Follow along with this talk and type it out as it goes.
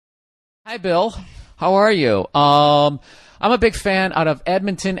Hi, Bill. How are you? I'm a big fan out of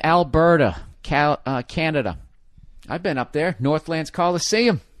Edmonton, Alberta, Canada. I've been up there, Northlands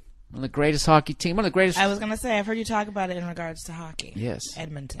Coliseum. One of the greatest hockey team. One of the greatest. I was going to say, I've heard you talk about it in regards to hockey. Yes.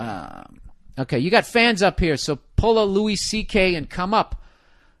 Edmonton. Okay, you got fans up here, so pull a Louis C.K. and come up.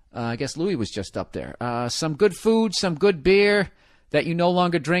 I guess Louis was just up there. Some good food, some good beer that you no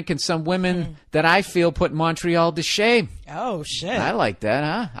longer drink, and some women that I feel put Montreal to shame. Oh, shit. I like that,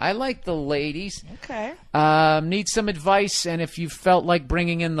 huh? I like the ladies. Okay. Need some advice, and if you felt like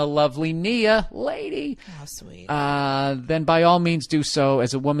bringing in the lovely Nia, lady, Oh, sweet. then by all means do so,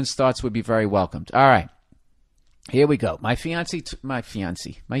 as a woman's thoughts would be very welcomed. All right. Here we go. My fiance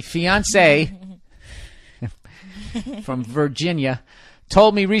from Virginia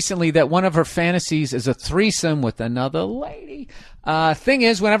told me recently that one of her fantasies is a threesome with another lady. Thing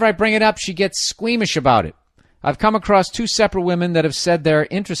is, whenever I bring it up, she gets squeamish about it. I've come across two separate women that have said they're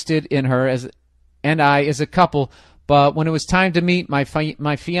interested in her and I as a couple, but when it was time to meet, my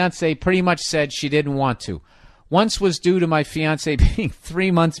fiance pretty much said she didn't want to. Once was due to my fiance being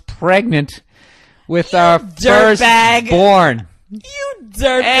 3 months pregnant with our firstborn. You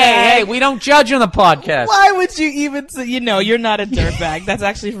dirtbag. Hey, we don't judge on the podcast. Why would you even say, you're not a dirtbag. That's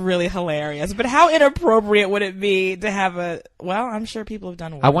actually really hilarious. But how inappropriate would it be to have I'm sure people have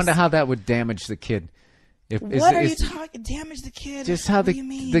done worse. I wonder how that would damage the kid. What are you talking? Damage the kid? Just how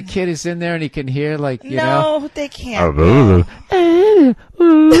the kid is in there and he can hear, like, you know. No, they can't.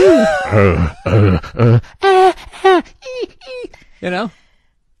 You know?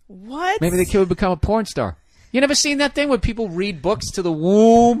 What? Maybe the kid would become a porn star. You never seen that thing where people read books to the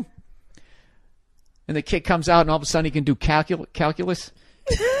womb and the kid comes out and all of a sudden he can do calculus?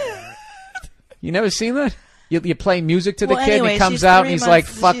 You never seen that? You play music to the kid and he comes out and he's like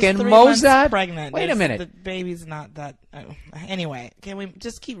fucking Mozart. Pregnant. Wait a minute. The baby's not that. Anyway, can we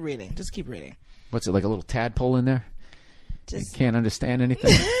just keep reading? Just keep reading. What's it, like a little tadpole in there? You can't understand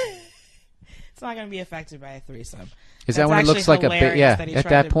anything? It's not going to be affected by a threesome. Is that when it looks like a bit? Yeah, at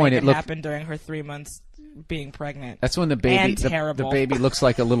that point it happened during her 3 months being pregnant. That's when the baby, the baby looks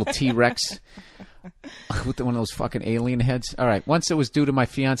like a little T-Rex with one of those fucking alien heads. All right. Once it was due to my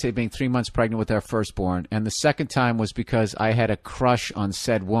fiance being 3 months pregnant with our firstborn, and the second time was because I had a crush on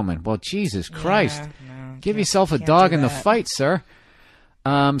said woman. Well, Jesus Christ. Give yourself a dog in the fight, sir.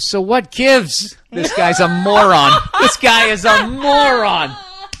 So what gives? This guy's a moron. This guy is a moron.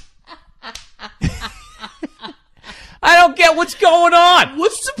 I don't get what's going on.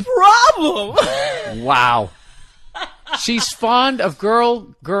 What's the problem? Wow. She's fond of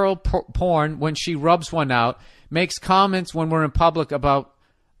girl porn when she rubs one out, makes comments when we're in public about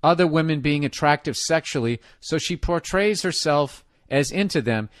other women being attractive sexually, so she portrays herself as into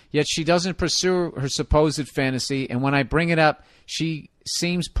them, yet she doesn't pursue her supposed fantasy, and when I bring it up, she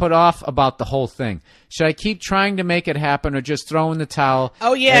seems put off about the whole thing. Should I keep trying to make it happen or just throw in the towel?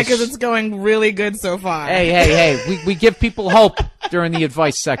 Oh, yeah, because it's going really good so far. Hey. We give people hope during the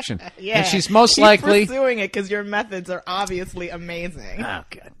advice section. Yeah. And she's most likely pursuing it because your methods are obviously amazing. Oh,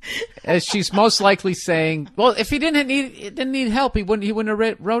 good. As she's most likely saying, well, if he didn't need help, he wouldn't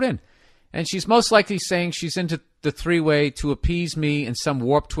have wrote in. And she's most likely saying she's into the three-way to appease me in some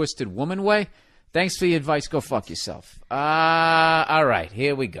warped, twisted woman way. Thanks for the advice. Go fuck yourself. All right.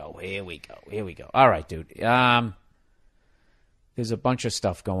 Here we go. All right, dude. There's a bunch of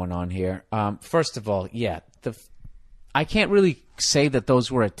stuff going on here. First of all, yeah, I can't really say that those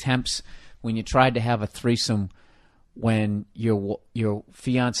were attempts when you tried to have a threesome when your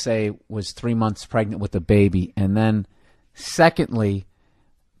fiance was 3 months pregnant with a baby. And then, secondly,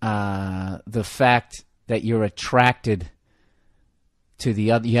 the fact that you're attracted to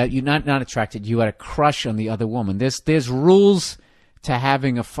the other, you're not attracted. You had a crush on the other woman. There's rules to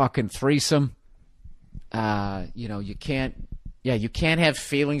having a fucking threesome. You can't have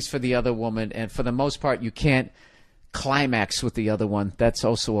feelings for the other woman, and for the most part, you can't climax with the other one. That's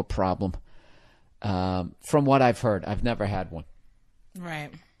also a problem. From what I've heard, I've never had one.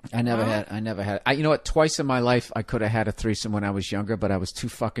 Right. I never had. You know what? Twice in my life, I could have had a threesome when I was younger, but I was too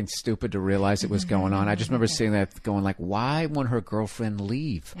fucking stupid to realize it was going on. I just remember seeing that, going like, "Why won't her girlfriend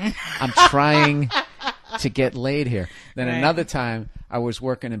leave? I'm trying to get laid here." Then another time, I was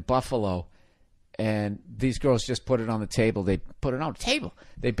working in Buffalo, and these girls just put it on the table. They put it on the table.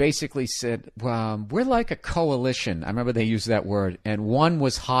 They basically said, "We're like a coalition." I remember they used that word, and one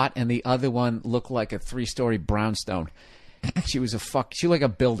was hot, and the other one looked like a 3-story brownstone. She was she like a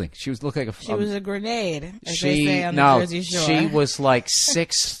building. She was like a grenade, as they say on the Jersey Shore. She was like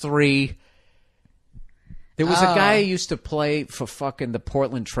 6'3". There was a guy who used to play for fucking the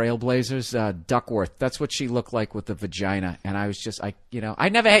Portland Trailblazers, Duckworth. That's what she looked like with the vagina. And I was just, I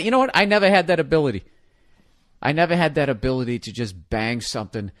never had, you know what? I never had that ability. I never had that ability to just bang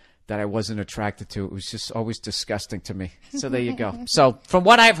something that I wasn't attracted to. It was just always disgusting to me. So there you go. So from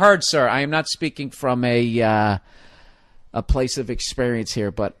what I've heard, sir, I am not speaking from a place of experience here,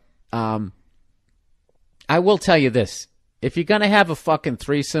 but I will tell you this. If you're going to have a fucking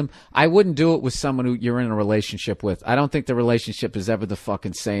threesome, I wouldn't do it with someone who you're in a relationship with. I don't think the relationship is ever the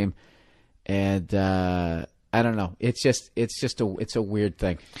fucking same. And I don't know. It's a weird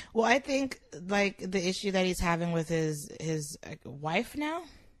thing. Well, I think like the issue that he's having with his wife now,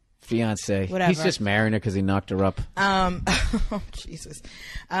 fiance, whatever. He's just marrying her because he knocked her up. Oh, Jesus.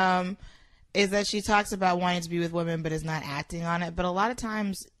 Is that she talks about wanting to be with women but is not acting on it. But a lot of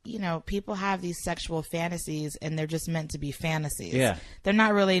times, people have these sexual fantasies and they're just meant to be fantasies. Yeah. They're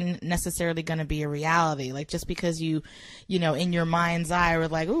not really necessarily going to be a reality. Like just because you in your mind's eye were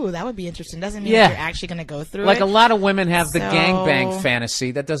like, ooh, that would be interesting, doesn't mean that you're actually going to go through like it. Like a lot of women have the gangbang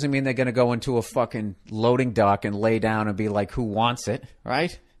fantasy. That doesn't mean they're going to go into a fucking loading dock and lay down and be like, who wants it,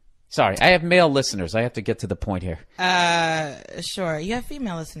 right? Sorry, I have male listeners. I have to get to the point here. Sure. You have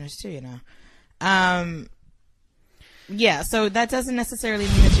female listeners too, Yeah, so that doesn't necessarily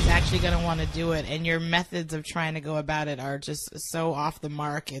mean that she's actually going to want to do it, and your methods of trying to go about it are just so off the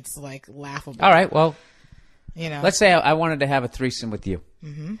mark, it's like laughable. All right, well, let's say I wanted to have a threesome with you.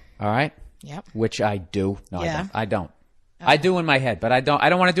 Mm-hmm. All right? Yep. Which I do. No, yeah. I don't. Okay. I do in my head, but I don't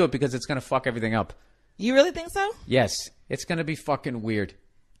want to do it because it's going to fuck everything up. You really think so? Yes. It's going to be fucking weird.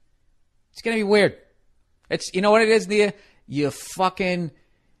 It's going to be weird. It's, you know what it is, Nia? You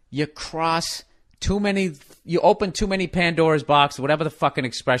cross too many, you open too many Pandora's box, whatever the fucking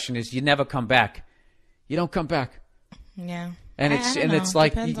expression is, you never come back. You don't come back. Yeah. And it's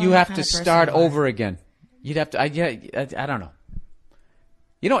like you have to start over again. You'd have to, I don't know.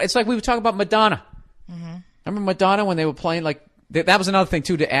 It's like we were talking about Madonna. Mm-hmm. Remember Madonna when they were playing, like, that was another thing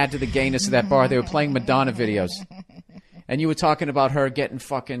too to add to the gayness of that bar. They were playing Madonna videos. And you were talking about her getting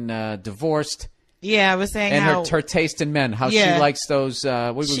fucking divorced. Yeah, I was saying and how her taste in men, how she likes those.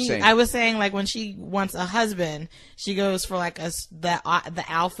 What were you saying? I was saying like when she wants a husband, she goes for like the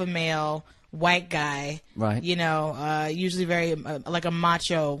alpha male white guy, right? Usually very like a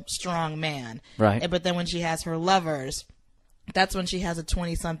macho, strong man, right? But then when she has her lovers, that's when she has a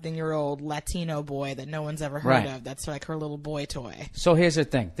 20-something-year-old Latino boy that no one's ever heard of. That's like her little boy toy. So here's the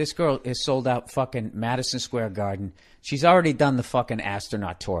thing. This girl is sold out fucking Madison Square Garden. She's already done the fucking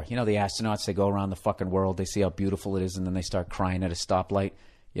astronaut tour. You know the astronauts, they go around the fucking world. They see how beautiful it is, and then they start crying at a stoplight.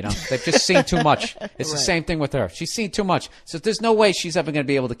 They've just seen too much. It's the same thing with her. She's seen too much. So there's no way she's ever going to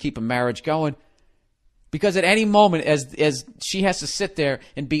be able to keep a marriage going. Because at any moment, as she has to sit there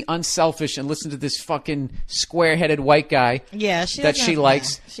and be unselfish and listen to this fucking square-headed white guy that she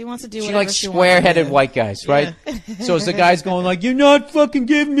likes. She wants to do whatever she likes square-headed white guys, right? Yeah. So as the guy's going like, you're not fucking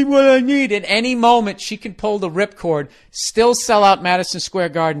giving me what I need. At any moment, she can pull the ripcord, still sell out Madison Square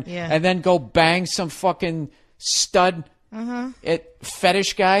Garden, and then go bang some fucking stud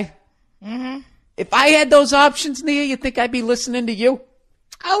fetish guy. Mm-hmm. If I had those options, Nia, you think I'd be listening to you?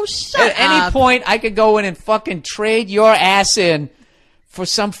 Oh, shut up. At any point, I could go in and fucking trade your ass in for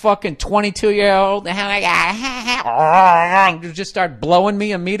some fucking 22-year-old. You just start blowing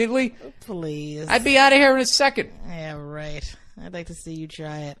me immediately? Please. I'd be out of here in a second. Yeah, right. I'd like to see you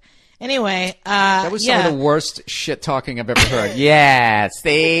try it. Anyway, that was some of the worst shit talking I've ever heard. Yeah,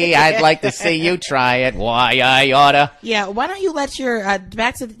 see, I'd like to see you try it. Why I oughta. Yeah, why don't you let your why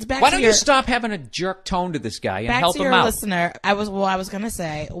don't you stop having a jerk tone to this guy and help him out? Back to your listener, I was gonna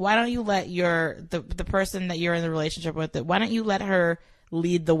say, why don't you let the person that you're in the relationship with, why don't you let her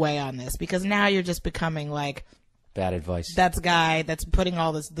lead the way on this? Because now you're just becoming like bad advice. That's guy that's putting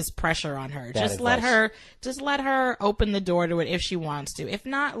all this pressure on her. Just let her open the door to it if she wants to. If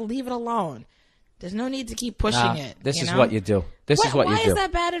not, leave it alone. There's no need to keep pushing it. This is what you do. This is what you do. Why is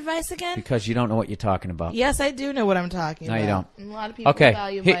that bad advice again? Because you don't know what you're talking about. Yes, I do know what I'm talking about. No, you don't. And a lot of people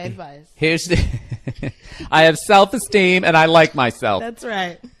value my advice. Here's the I have self-esteem and I like myself. That's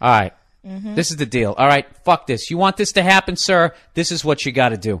right. All right. Mm-hmm. This is the deal. All right. Fuck this. You want this to happen, sir? This is what you got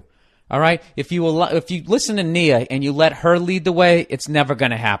to do. All right? If you listen to Nia and you let her lead the way, it's never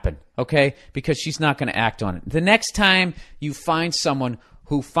going to happen, okay? Because she's not going to act on it. The next time you find someone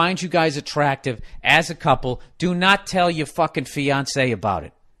who finds you guys attractive as a couple, do not tell your fucking fiancé about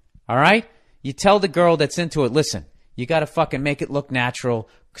it, all right? You tell the girl that's into it, listen, you got to fucking make it look natural,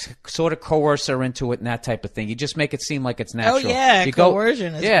 sort of coerce her into it and that type of thing. You just make it seem like it's natural. Oh, yeah,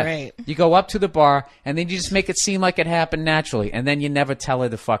 coercion is great. You go up to the bar, and then you just make it seem like it happened naturally, and then you never tell her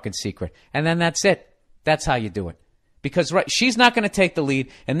the fucking secret. And then that's it. That's how you do it. Because she's not going to take the lead,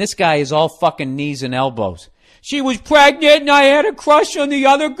 and this guy is all fucking knees and elbows. She was pregnant, and I had a crush on the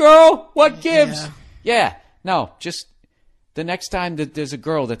other girl. What gives? Yeah. No, just the next time that there's a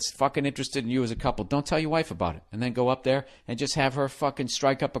girl that's fucking interested in you as a couple, don't tell your wife about it. And then go up there and just have her fucking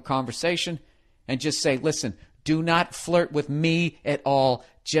strike up a conversation and just say, listen, do not flirt with me at all.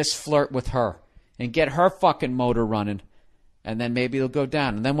 Just flirt with her and get her fucking motor running. And then maybe it'll go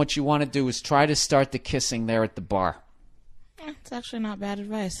down. And then what you want to do is try to start the kissing there at the bar. It's actually not bad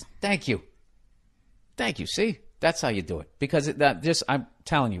advice. Thank you. Thank you. See, that's how you do it. Because I'm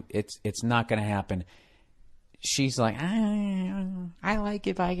telling you, it's not going to happen. She's like, I like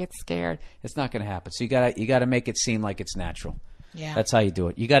if I get scared. It's not going to happen. So you gotta make it seem like it's natural. Yeah. That's how you do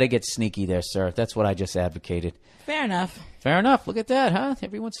it. You got to get sneaky there, sir. That's what I just advocated. Fair enough. Fair enough. Look at that, huh?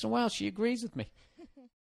 Every once in a while, she agrees with me.